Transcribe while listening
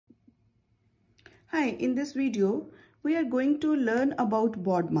Hi, in this video, we are going to learn about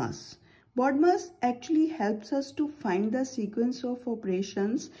Bodmas. Bodmas actually helps us to find the sequence of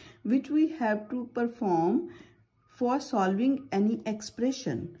operations which we have to perform for solving any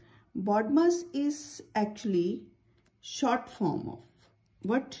expression. Bodmas is actually short form of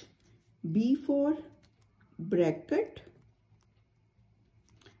what? B for bracket,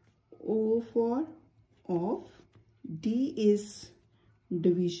 O for of, D is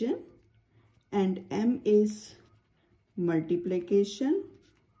division, and M is multiplication,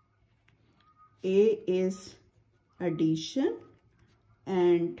 A is addition,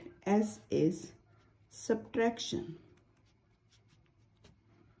 and S is subtraction.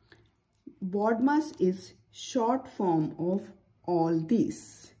 Bodmas is short form of all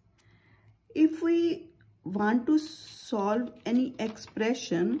these. If we want to solve any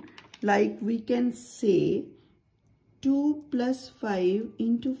expression, like we can say 2 plus 5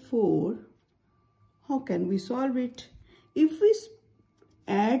 into 4, how can we solve it? If we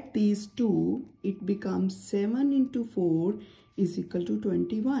add these two, it becomes 7 into 4 is equal to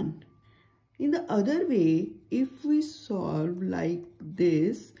 21. In the other way, if we solve like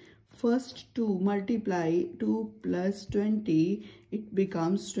this, first 2 multiply 2 plus 20, it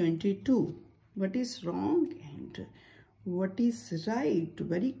becomes 22. What is wrong and what is right?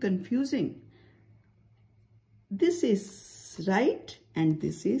 Very confusing. This is right and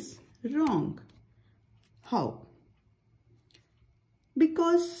this is wrong. How?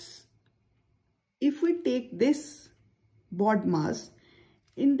 Because if we take this Bodmas,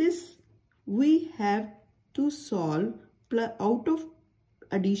 in this we have to solve out of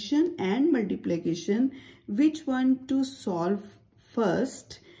addition and multiplication, which one to solve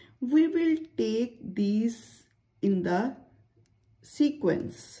first. We will take these in the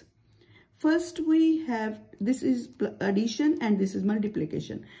sequence. First we have, this is addition and this is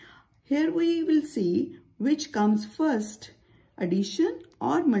multiplication. Here we will see which comes first, addition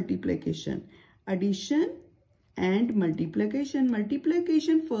or multiplication. Addition and multiplication.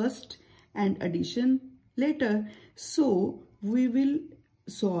 Multiplication first and addition later. So we will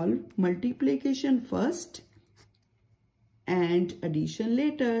solve multiplication first and addition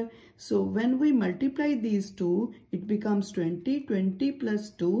later. So when we multiply these two, it becomes 20. 20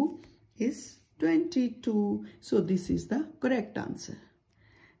 plus 2 is 22. So this is the correct answer.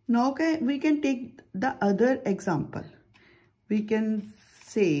 Now we can take the other example. We can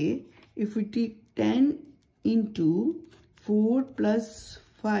say if we take 10 into 4 plus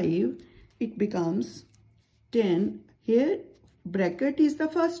 5, it becomes 10. Here bracket is the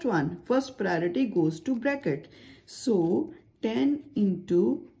first one. First priority goes to bracket. So 10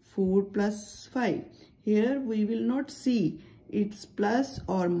 into 4 plus 5. Here we will not see it's plus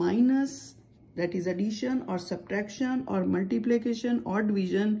or minus, that is addition or subtraction or multiplication or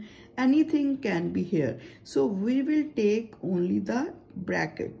division. Anything can be here. So we will take only the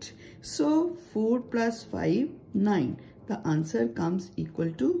bracket. So 4 plus 5, 9. The answer comes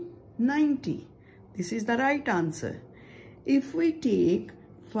equal to 90. This is the right answer. If we take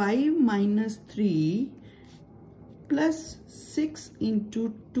 5 minus 3 plus 6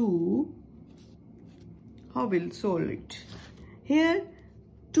 into 2, how we'll solve it? Here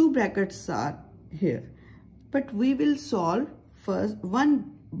two brackets are here, but we will solve first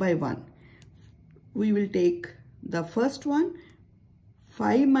one by one. We will take the first one,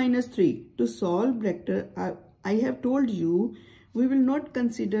 5 minus 3. To solve bracket, I have told you we will not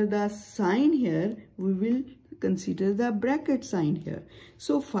consider the sign here, we will consider the bracket sign here.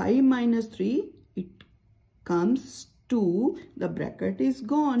 So 5 minus 3, it comes 2, the bracket is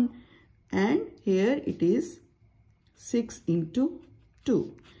gone, and here it is 6 into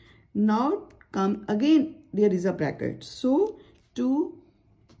 2. Now come again, there is a bracket. So 2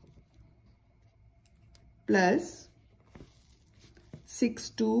 plus 6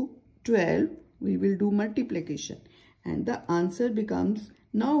 to 12, we will do multiplication. And the answer becomes,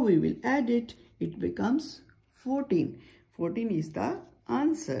 now we will add it, it becomes 14. 14 is the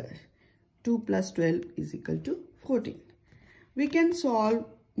answer. 2 plus 12 is equal to 14. We can solve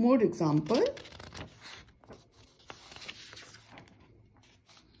more example.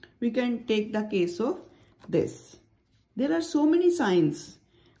 We can take the case of this. There are so many signs: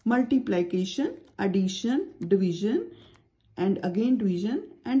 multiplication, addition, division, and again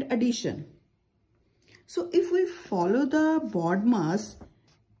division and addition. So if we follow the Bodmas,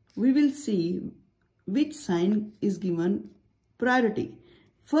 we will see which sign is given priority.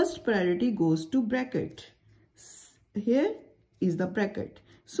 First priority goes to bracket. Here is the bracket.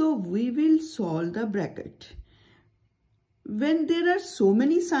 So we will solve the bracket. When there are so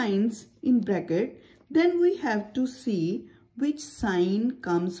many signs in bracket, then we have to see which sign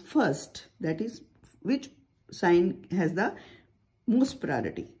comes first. That is which sign has the most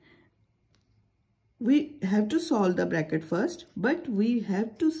priority. We have to solve the bracket first, but we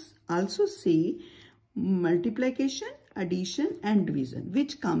have to also say multiplication, addition and division,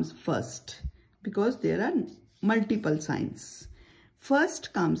 which comes first, because there are multiple signs.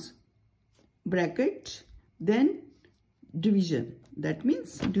 First comes bracket, then division. That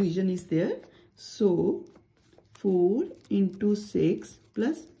means division is there. So 4 into 6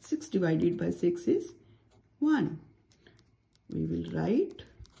 plus 6 divided by 6 is 1. We will write.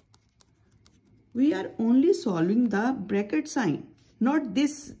 We are only solving the bracket sign, not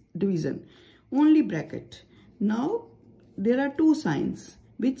this division, only bracket. Now there are two signs.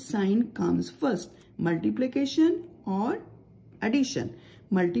 Which sign comes first? Multiplication or addition?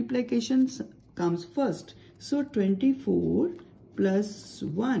 Multiplication comes first. So 24 plus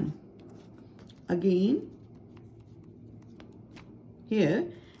 1. Again, here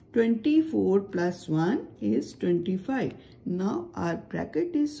 24 plus 1 is 25. Now our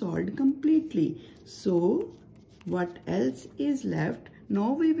bracket is solved completely. So what else is left?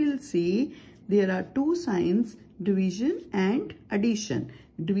 Now we will see there are two signs, division and addition.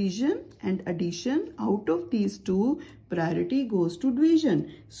 Division and addition, out of these two, priority goes to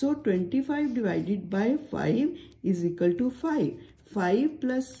division. So 25 divided by 5 is equal to 5. 5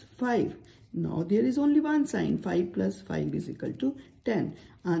 plus 5. Now there is only one sign. 5 plus 5 is equal to 10.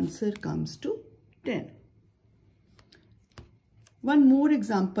 Answer comes to 10. One more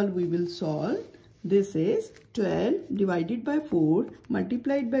example we will solve. This is 12 divided by 4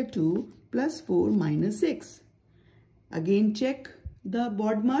 multiplied by 2 plus 4 minus 6. Again check the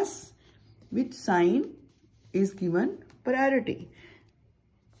Bodmas, which sign is given priority.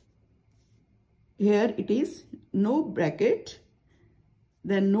 Here it is no bracket,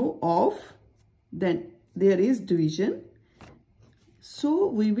 then no of, then there is division. So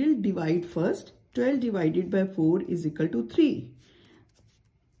we will divide first. 12 divided by 4 is equal to 3.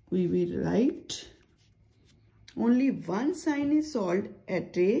 We will write only one sign is solved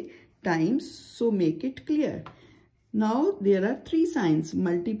at a time, so make it clear. Now there are three signs: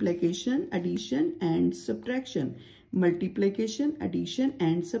 multiplication, addition and subtraction. Multiplication, addition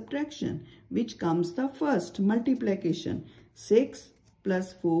and subtraction. Which comes the first? Multiplication. 6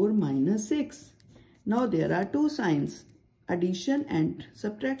 plus 4 minus 6. Now there are two signs: addition and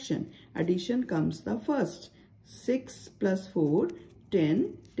subtraction. Addition comes the first. 6 plus 4,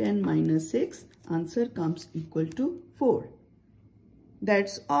 10. 10 minus 6. Answer comes equal to 4.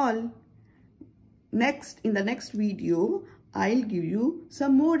 That's all. In the next video, I'll give you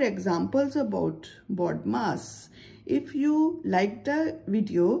some more examples about Bodmas. If you like the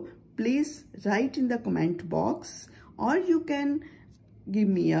video, please write in the comment box, or you can give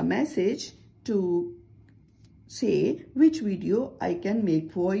me a message to say which video I can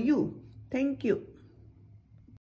make for you. Thank you.